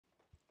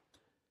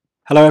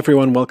Hello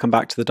everyone, welcome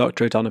back to the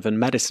Dr. O'Donovan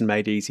Medicine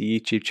Made Easy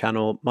YouTube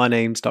channel. My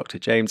name's Dr.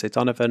 James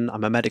O'Donovan.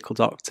 I'm a medical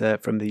doctor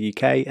from the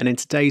UK, and in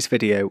today's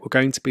video we're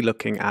going to be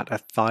looking at a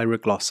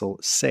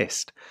thyroglossal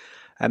cyst.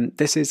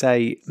 This is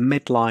a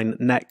midline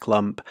neck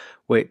lump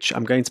which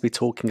I'm going to be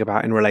talking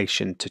about in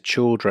relation to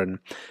children.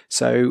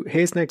 So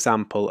here's an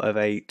example of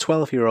a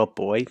 12-year-old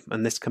boy,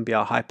 and this can be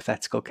our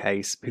hypothetical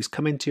case, who's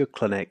come into your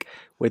clinic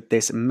with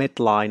this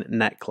midline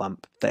neck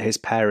lump that his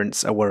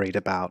parents are worried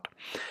about.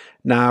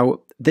 Now,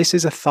 this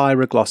is a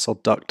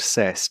thyroglossal duct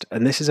cyst,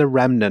 and this is a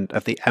remnant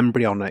of the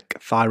embryonic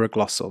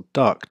thyroglossal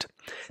duct.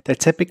 They're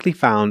typically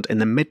found in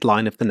the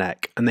midline of the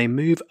neck, and they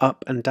move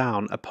up and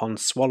down upon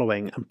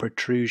swallowing and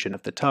protrusion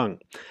of the tongue.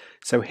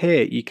 So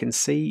here you can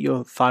see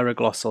your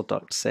thyroglossal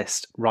duct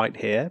cyst right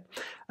here,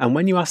 and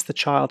when you ask the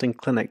child in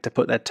clinic to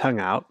put their tongue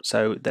out,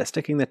 so they're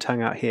sticking their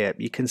tongue out here,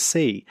 you can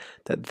see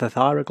that the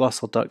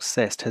thyroglossal duct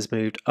cyst has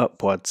moved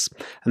upwards,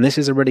 and this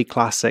is a really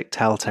classic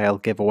telltale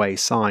giveaway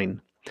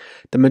sign.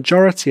 The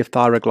majority of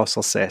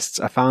thyroglossal cysts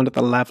are found at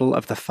the level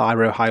of the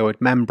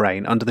thyrohyoid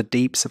membrane under the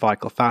deep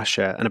cervical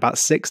fascia, and about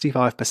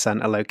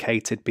 65% are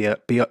located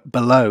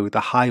below the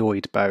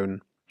hyoid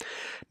bone.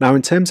 Now,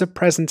 in terms of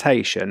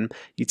presentation,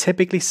 you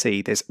typically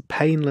see this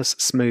painless,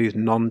 smooth,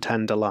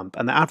 non-tender lump,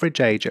 and the average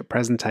age at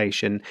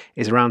presentation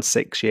is around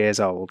 6 years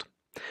old.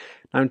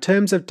 Now, in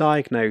terms of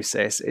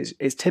diagnosis,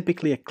 it's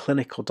typically a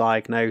clinical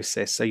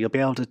diagnosis, so you'll be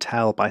able to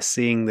tell by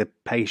seeing the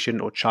patient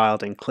or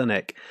child in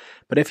clinic.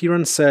 But if you're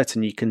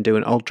uncertain, you can do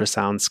an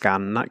ultrasound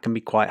scan, and that can be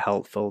quite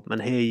helpful.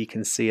 And here you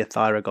can see a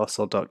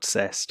thyroglossal duct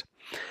cyst.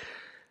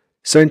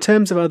 So in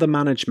terms of other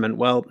management,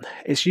 well,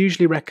 it's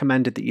usually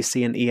recommended that you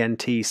see an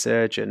ENT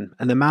surgeon,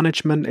 and the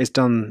management is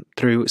done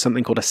through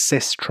something called a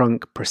cyst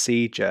trunk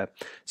procedure.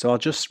 So I'll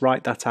just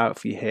write that out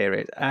for you here.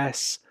 It's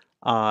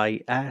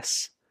S-I-S-T-R-U-N-K,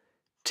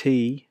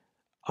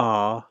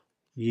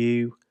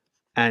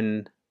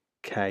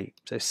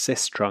 so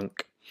cyst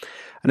trunk.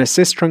 And a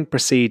cyst trunk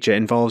procedure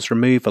involves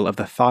removal of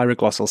the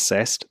thyroglossal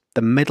cyst,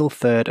 the middle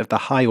third of the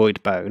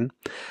hyoid bone,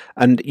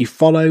 and you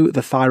follow the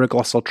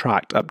thyroglossal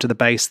tract up to the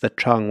base of the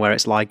tongue where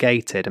it's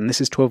ligated, and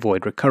this is to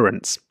avoid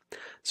recurrence.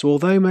 So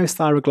although most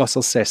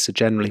thyroglossal cysts are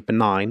generally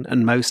benign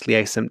and mostly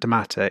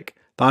asymptomatic,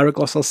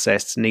 thyroglossal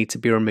cysts need to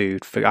be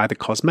removed for either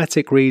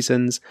cosmetic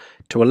reasons,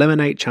 to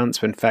eliminate chance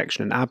of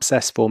infection and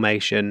abscess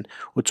formation,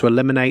 or to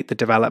eliminate the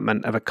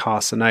development of a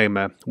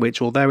carcinoma,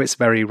 which, although it's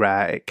very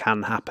rare, it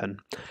can happen.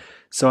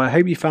 So I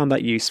hope you found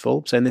that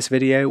useful. So in this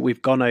video,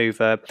 we've gone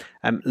over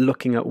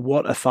looking at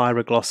what a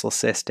thyroglossal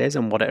cyst is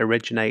and what it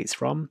originates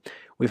from.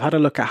 We've had a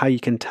look at how you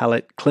can tell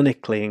it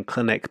clinically in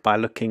clinic by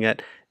looking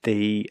at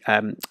the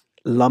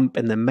lump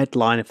in the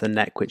midline of the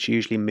neck, which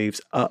usually moves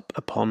up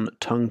upon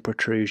tongue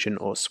protrusion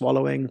or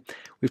swallowing.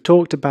 We've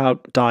talked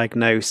about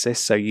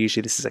diagnosis, so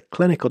usually this is a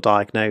clinical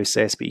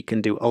diagnosis, but you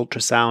can do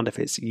ultrasound if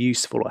it's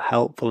useful or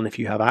helpful and if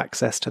you have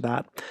access to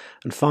that.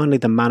 And finally,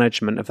 the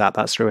management of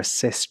that's through a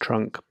cyst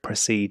trunk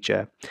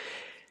procedure.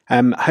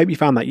 I hope you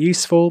found that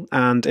useful,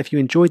 and if you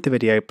enjoyed the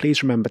video,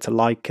 please remember to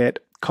like it.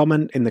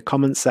 Comment in the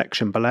comments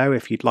section below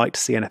if you'd like to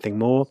see anything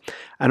more,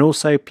 and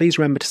also please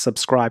remember to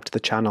subscribe to the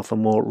channel for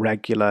more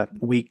regular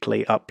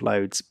weekly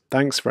uploads.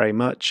 Thanks very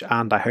much,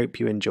 and I hope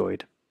you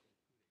enjoyed.